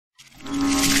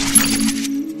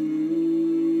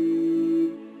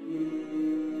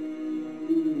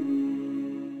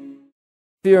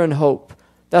Fear and hope.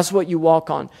 That's what you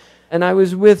walk on. And I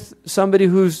was with somebody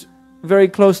who's very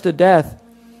close to death.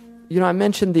 I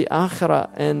mentioned the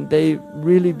akhirah, and they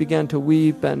really began to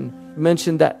weep and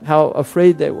mentioned that how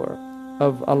afraid they were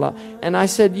of Allah. And I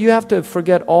said, you have to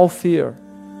forget all fear.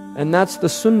 And that's the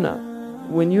sunnah.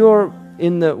 When you're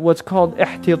in what's called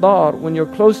ihtidar, when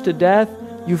you're close to death,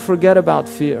 you forget about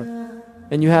fear.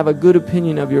 And you have a good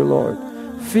opinion of your Lord.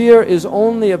 Fear is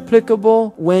only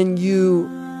applicable when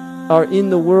you are in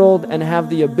the world and have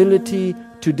the ability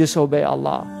to disobey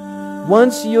Allah.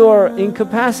 Once you're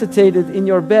incapacitated in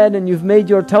your bed and you've made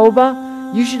your tawbah,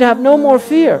 you should have no more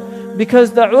fear.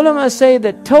 Because the ulama say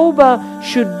that tawbah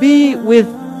should be with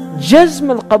jazm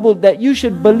al-qabul, that you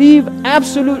should believe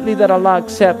absolutely that Allah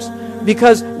accepts.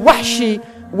 Because Wahshi,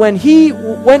 when he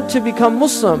went to become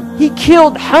Muslim, he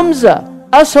killed Hamza,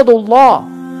 Asadullah,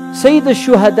 Sayyid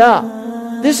al-Shuhada.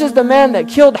 This is the man that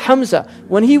killed Hamza.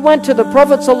 When he went to the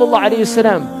Prophet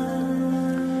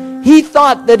ﷺ, he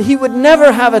thought that he would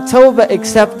never have a tawbah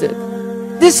accepted.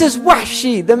 This is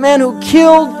Wahshi, the man who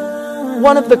killed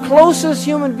one of the closest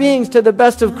human beings to the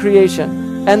best of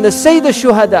creation, and the Sayyid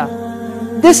al-Shuhada.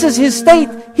 This is his state.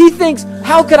 He thinks,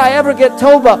 how could I ever get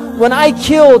tawbah when I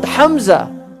killed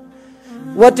Hamza?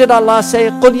 What did Allah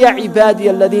say? قُلْ يَا عِبَادِيَ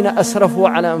الَّذِينَ أَسْرَفُوا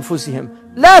عَلَى أَنفُسِهِمْ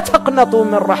لَا تَقْنَطُوا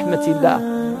مِنْ رَحْمَةِ اللَّهِ.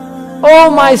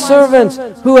 Oh my servants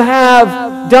who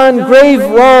have done grave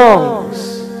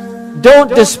wrongs, don't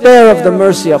despair of the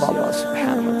mercy of Allah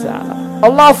subhanahu wa ta'ala.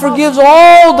 Allah forgives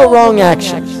all the wrong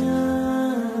actions.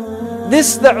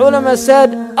 This, the ulama said,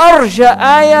 أرجى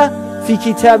آية في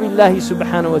كتاب الله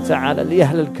سبحانه وتعالى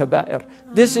لأهل الكبائر.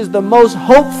 This is the most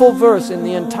hopeful verse in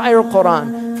the entire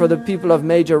Quran for the people of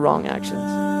major wrong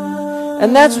actions.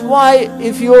 And that's why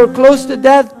if you're close to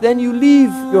death, then you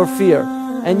leave your fear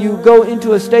and you go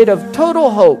into a state of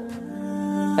total hope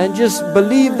and just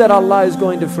believe that Allah is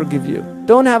going to forgive you.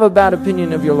 Don't have a bad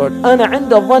opinion of your Lord. أَنَا عِنْدَ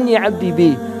ظَنِّ عَبْدِي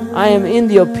بِي. I am in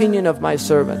the opinion of my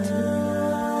servant.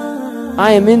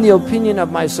 I am in the opinion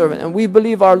of my servant. And we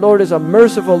believe our Lord is a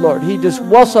merciful Lord. He just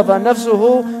وَصَفَ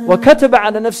نَفْسُهُ وَكَتَبَ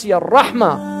عَلَى نَفْسِهِ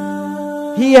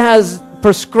الرَّحْمَةِ. He has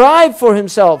prescribed for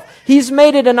himself. He's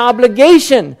made it an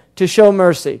obligation to show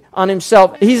mercy on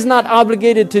himself. He's not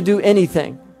obligated to do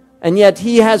anything. And yet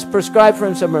he has prescribed for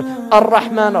himself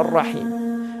Ar-Rahman Ar-Rahim.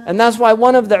 And that's why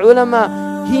one of the ulama,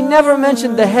 he never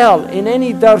mentioned the hell in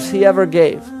any dars he ever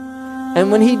gave.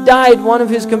 And when he died, one of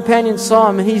his companions saw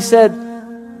him and he said,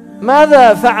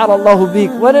 ماذا فعل الله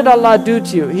بك? What did Allah do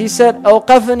to you? He said,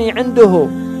 أوقفني عنده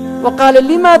وقال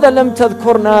لماذا لم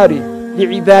تذكر ناري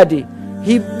لعبادي.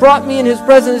 He brought me in his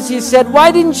presence. He said,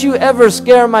 why didn't you ever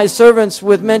scare my servants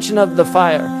with mention of the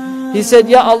fire? He said,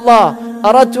 Ya Allah,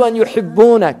 أردت أن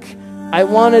يحبونك. I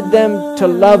wanted them to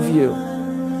love you.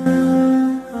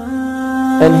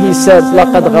 And he said,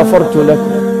 لقد غفرت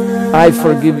لكم. I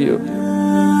forgive you.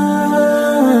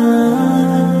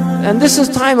 And this is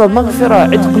time of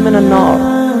maghfirah, itq min an-nar.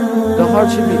 The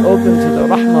heart should be open to the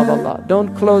rahmah of Allah.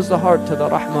 Don't close the heart to the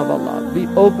rahmah of Allah. Be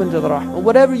open to the rahmah.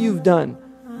 Whatever you've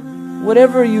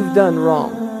done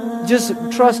wrong, just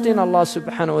trust in Allah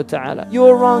subhanahu wa ta'ala.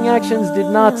 Your wrong actions did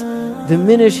not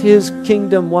diminish His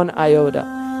kingdom one iota.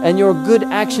 And your good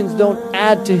actions don't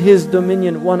add to His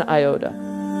dominion one iota.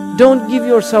 Don't give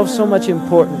yourself so much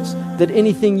importance that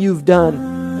anything you've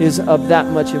done is of that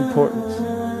much importance.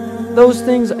 Those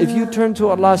things, if you turn to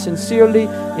Allah sincerely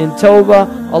in tawbah,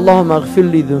 Allahumma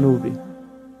aghfir li dhunubi.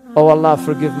 Oh Allah,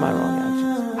 forgive my wrong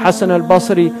actions. Hassan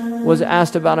al-Basri was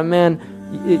asked about a man,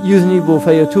 يذنب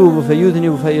فيتوب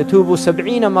فيذنب فيتوب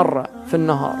 70 مرة في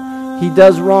النهار. He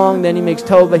does wrong, then he makes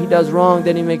tawbah, he does wrong,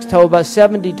 then he makes tawbah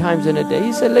 70 times in a day.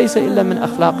 He said, ليس إلا من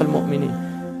أخلاق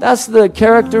المؤمنين. That's the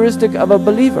characteristic of a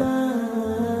believer.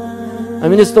 I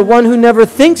mean, it's the one who never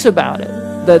thinks about it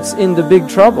that's in the big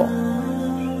trouble.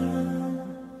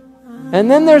 And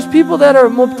then there's people that are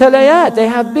mubtalayat, they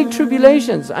have big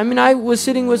tribulations. I mean, I was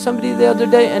sitting with somebody the other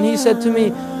day and he said to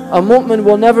me, a mu'min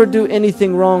will never do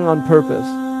anything wrong on purpose.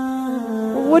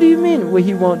 Well, what do you mean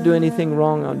he won't do anything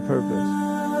wrong on purpose?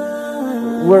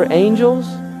 We're angels?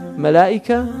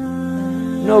 Malaika?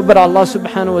 No, but Allah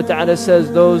subhanahu wa ta'ala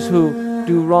says those who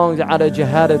do wrongs out of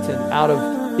jahalatin, out of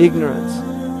ignorance.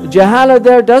 Jahala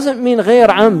there doesn't mean ghayr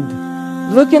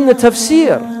amd. Look in the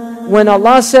tafsir. When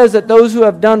Allah says that those who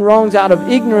have done wrongs out of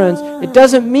ignorance, it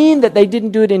doesn't mean that they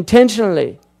didn't do it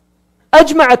intentionally.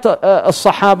 أجمعت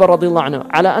الصحابة رضي الله عنهم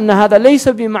على أن هذا ليس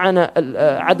بمعنى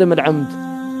عدم العمد.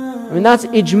 I mean, that's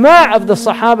ijma' of the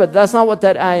Sahaba. That's not what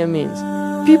that ayah means.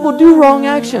 People do wrong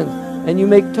actions and you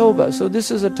make tawbah. So this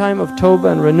is a time of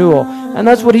tawbah and renewal. And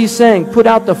that's what he's saying. Put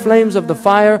out the flames of the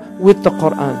fire with the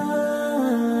Quran.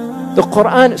 The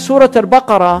Quran, Surah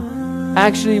Al-Baqarah,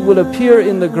 actually will appear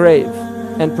in the grave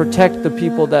and protect the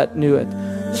people that knew it.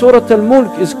 Surah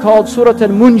Al-Mulk is called Surah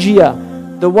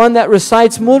Al-Munjiyah. The one that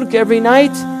recites Mulk every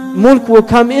night, Mulk will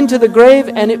come into the grave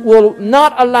and it will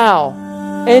not allow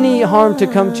any harm to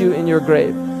come to you in your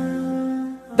grave.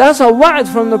 That's a wa'd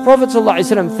from the Prophet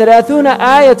ﷺ. 30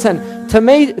 آية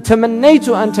تمنيت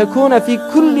أن تكون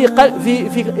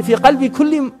في قلب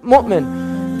كل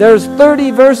مؤمن. There's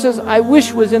 30 verses I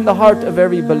wish was in the heart of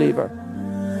every believer.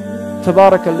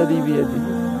 تبارك الذي بيده.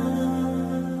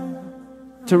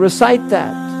 To recite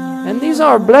that. And these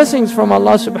are blessings from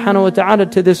Allah subhanahu wa ta'ala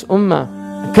to this ummah.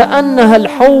 كأنها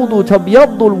الحوض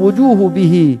تبيض الوجوه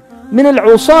به من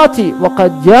العصاة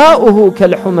وقد جاءه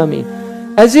كالحمم.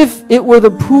 As if it were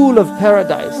the pool of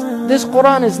paradise. This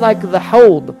Quran is like the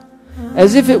hawd.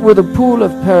 As if it were the pool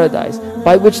of paradise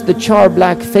by which the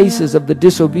char-black faces of the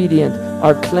disobedient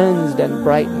are cleansed and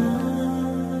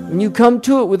brightened. When you come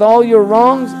to it with all your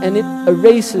wrongs, and it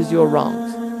erases your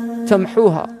wrongs.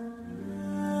 Tamhuha.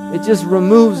 It just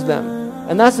removes them.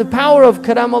 And that's the power of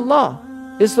Kalam Allah.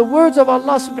 It's the words of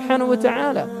Allah subhanahu wa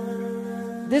ta'ala.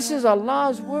 This is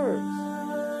Allah's words.